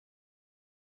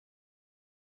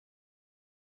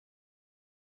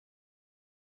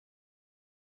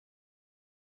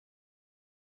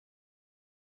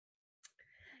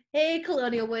Hey,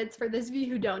 Colonial Woods. For those of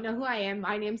you who don't know who I am,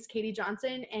 my name's Katie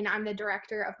Johnson, and I'm the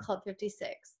director of Club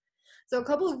 56. So a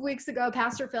couple of weeks ago,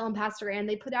 Pastor Phil and Pastor Ann,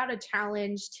 they put out a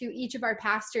challenge to each of our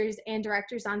pastors and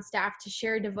directors on staff to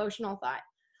share a devotional thought.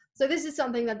 So this is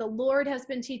something that the Lord has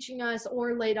been teaching us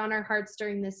or laid on our hearts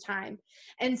during this time.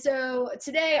 And so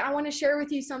today I want to share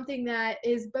with you something that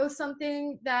is both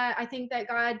something that I think that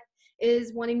God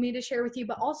is wanting me to share with you,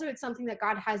 but also it's something that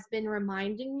God has been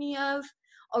reminding me of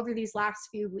over these last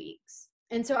few weeks.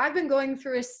 And so I've been going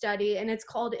through a study, and it's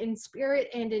called In Spirit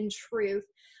and in Truth,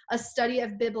 a study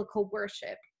of biblical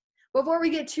worship. Before we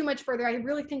get too much further, I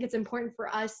really think it's important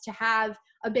for us to have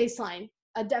a baseline,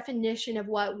 a definition of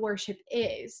what worship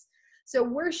is. So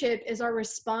worship is our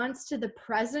response to the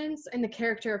presence and the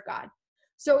character of God.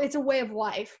 So it's a way of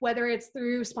life, whether it's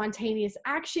through spontaneous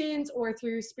actions or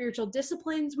through spiritual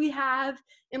disciplines we have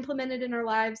implemented in our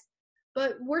lives.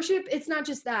 But worship, it's not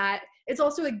just that, it's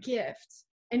also a gift.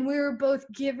 And we're both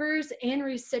givers and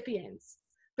recipients,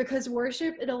 because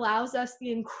worship, it allows us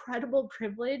the incredible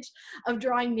privilege of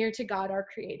drawing near to God, our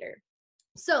Creator.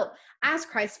 So, as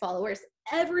Christ followers,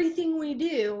 everything we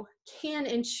do can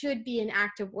and should be an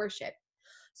act of worship.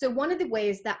 So one of the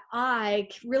ways that I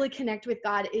really connect with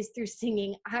God is through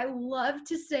singing. I love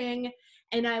to sing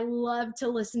and I love to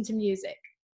listen to music.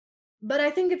 But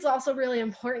I think it's also really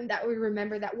important that we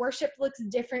remember that worship looks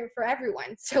different for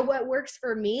everyone. So what works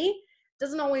for me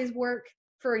doesn't always work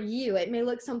for you. It may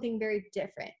look something very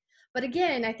different. But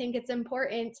again, I think it's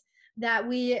important that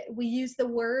we use the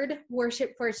word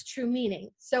worship for its true meaning.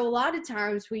 So a lot of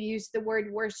times we use the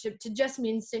word worship to just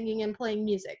mean singing and playing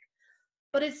music.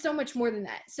 But it's so much more than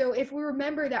that. So if we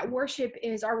remember that worship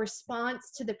is our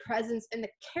response to the presence and the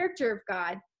character of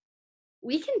God,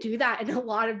 we can do that in a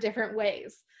lot of different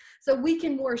ways. So we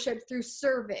can worship through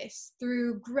service,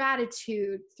 through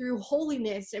gratitude, through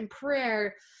holiness and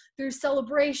prayer, through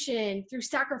celebration, through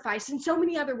sacrifice, and so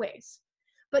many other ways.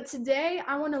 But today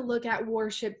I want to look at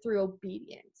worship through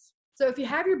obedience. So if you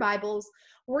have your Bibles,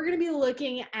 we're going to be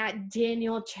looking at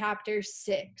Daniel chapter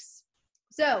 6.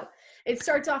 So it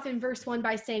starts off in verse 1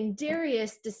 by saying,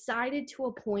 Darius decided to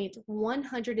appoint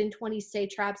 120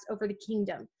 satraps over the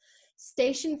kingdom,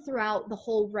 stationed throughout the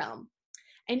whole realm.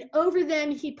 And over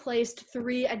them he placed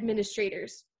 3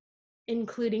 administrators,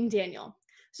 including Daniel.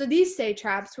 So these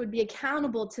satraps would be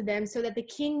accountable to them so that the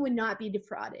king would not be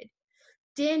defrauded.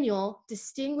 Daniel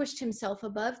distinguished himself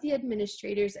above the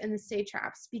administrators and the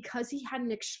satraps because he had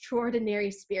an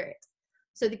extraordinary spirit.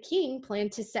 So the king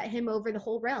planned to set him over the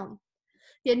whole realm.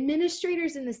 The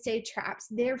administrators and the satraps,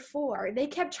 therefore, they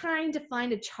kept trying to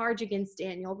find a charge against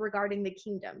Daniel regarding the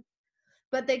kingdom.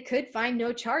 But they could find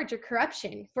no charge or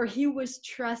corruption, for he was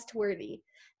trustworthy,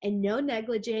 and no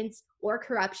negligence or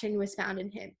corruption was found in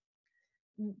him.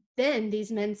 Then these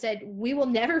men said, we will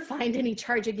never find any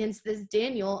charge against this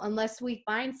Daniel unless we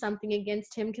find something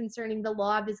against him concerning the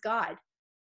law of his God.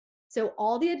 So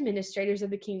all the administrators of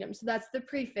the kingdom, so that's the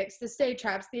prefects, the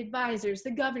satraps, the advisors,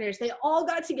 the governors, they all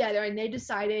got together and they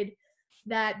decided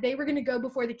that they were going to go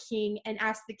before the king and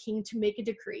ask the king to make a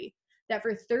decree that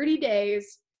for 30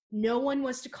 days, no one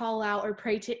was to call out or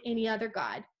pray to any other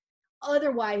god.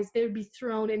 Otherwise, they would be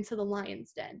thrown into the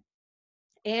lion's den.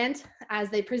 And as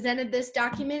they presented this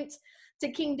document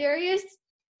to King Darius,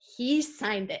 he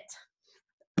signed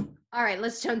it. All right,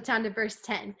 let's jump down to verse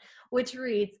 10, which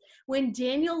reads, when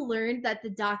Daniel learned that the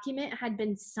document had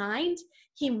been signed,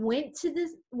 he went to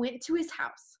his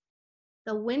house.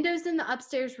 The windows in the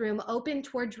upstairs room opened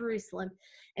toward Jerusalem,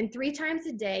 and 3 times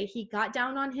a day he got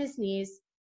down on his knees,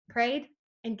 prayed,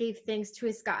 and gave thanks to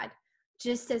his God,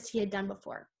 just as he had done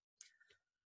before.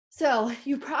 So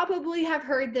you probably have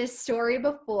heard this story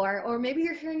before, or maybe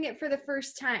you're hearing it for the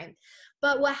first time.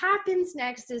 But what happens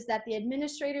next is that the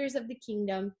administrators of the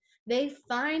kingdom, they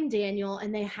find Daniel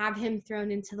and they have him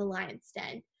thrown into the lion's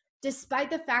den,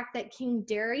 despite the fact that King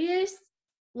Darius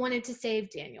wanted to save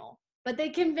Daniel. But they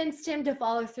convinced him to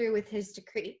follow through with his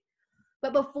decree.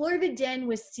 But before the den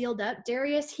was sealed up,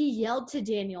 Darius, he yelled to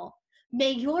Daniel,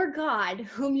 may your God,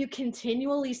 whom you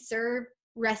continually serve,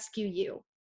 rescue you.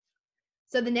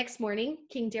 So the next morning,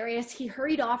 King Darius, he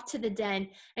hurried off to the den,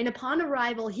 and upon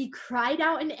arrival, he cried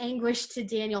out in anguish to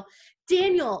Daniel,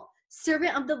 Daniel,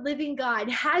 servant of the living God,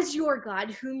 has your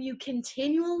God, whom you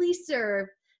continually serve,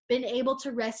 been able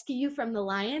to rescue you from the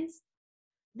lions?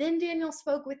 Then Daniel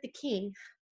spoke with the king.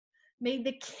 May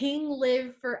the king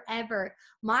live forever.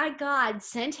 My God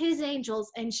sent his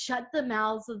angels and shut the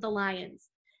mouths of the lions,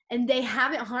 and they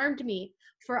haven't harmed me,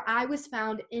 for I was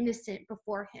found innocent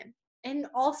before him. And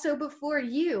also before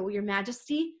you, your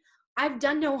majesty, I've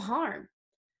done no harm.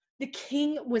 The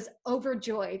king was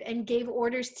overjoyed and gave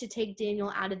orders to take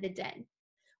Daniel out of the den.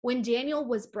 When Daniel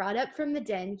was brought up from the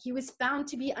den, he was found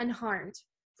to be unharmed,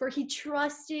 for he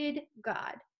trusted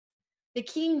God. The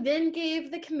king then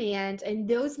gave the command, and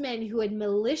those men who had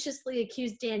maliciously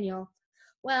accused Daniel,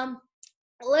 well,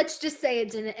 let's just say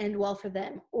it didn't end well for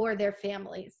them or their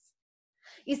families.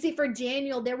 You see, for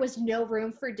Daniel, there was no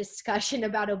room for discussion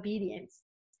about obedience.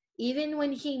 Even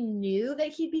when he knew that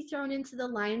he'd be thrown into the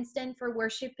lion's den for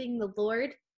worshiping the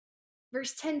Lord,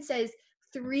 verse 10 says,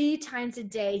 3 times a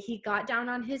day he got down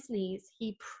on his knees,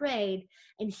 he prayed,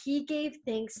 and he gave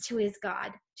thanks to his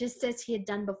God, just as he had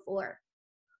done before.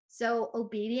 So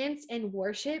obedience and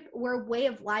worship were a way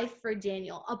of life for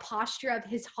Daniel, a posture of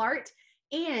his heart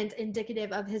and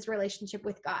indicative of his relationship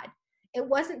with God. It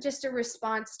wasn't just a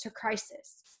response to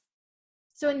crisis.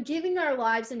 So in giving our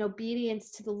lives in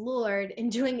obedience to the Lord and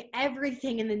doing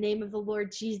everything in the name of the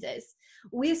Lord Jesus,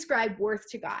 we ascribe worth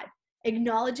to God,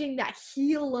 acknowledging that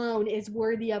he alone is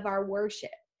worthy of our worship,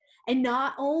 and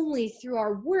not only through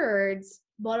our words,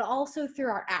 but also through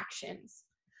our actions.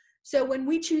 So when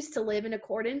we choose to live in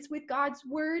accordance with God's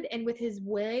word and with his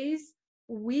ways,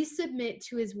 we submit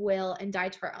to his will and die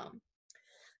to our own.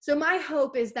 So my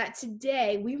hope is that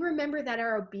today we remember that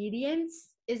our obedience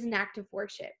is an act of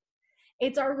worship.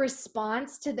 It's our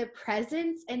response to the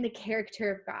presence and the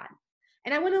character of God.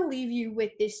 And I want to leave you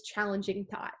with this challenging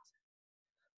thought.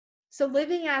 So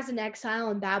living as an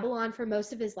exile in Babylon for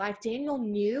most of his life, Daniel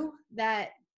knew that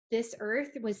this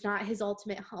earth was not his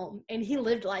ultimate home, and he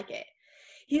lived like it.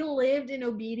 He lived in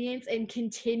obedience and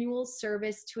continual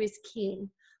service to his King,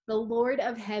 the Lord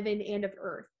of heaven and of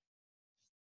earth.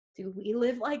 Do we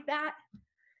live like that?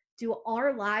 Do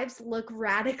our lives look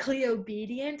radically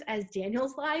obedient as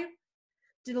Daniel's life?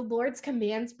 Do the Lord's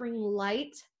commands bring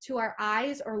light to our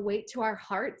eyes or weight to our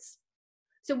hearts?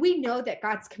 So we know that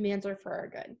God's commands are for our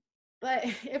good. But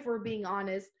if we're being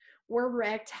honest, we're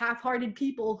wrecked, half-hearted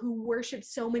people who worship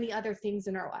so many other things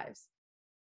in our lives.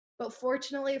 But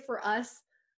fortunately for us,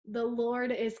 the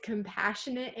Lord is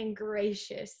compassionate and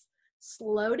gracious,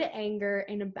 slow to anger,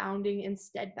 and abounding in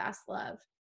steadfast love.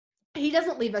 He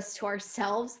doesn't leave us to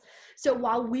ourselves. So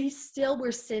while we still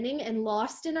were sinning and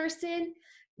lost in our sin,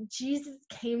 Jesus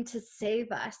came to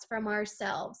save us from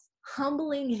ourselves,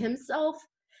 humbling himself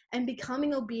and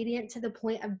becoming obedient to the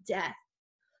point of death.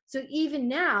 So even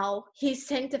now, he's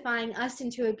sanctifying us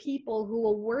into a people who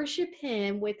will worship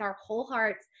him with our whole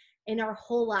hearts and our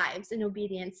whole lives in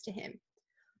obedience to him.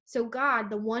 So God,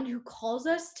 the one who calls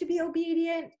us to be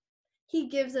obedient, he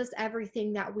gives us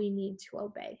everything that we need to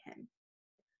obey him.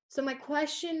 So my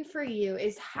question for you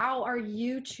is, how are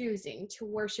you choosing to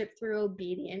worship through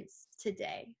obedience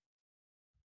today?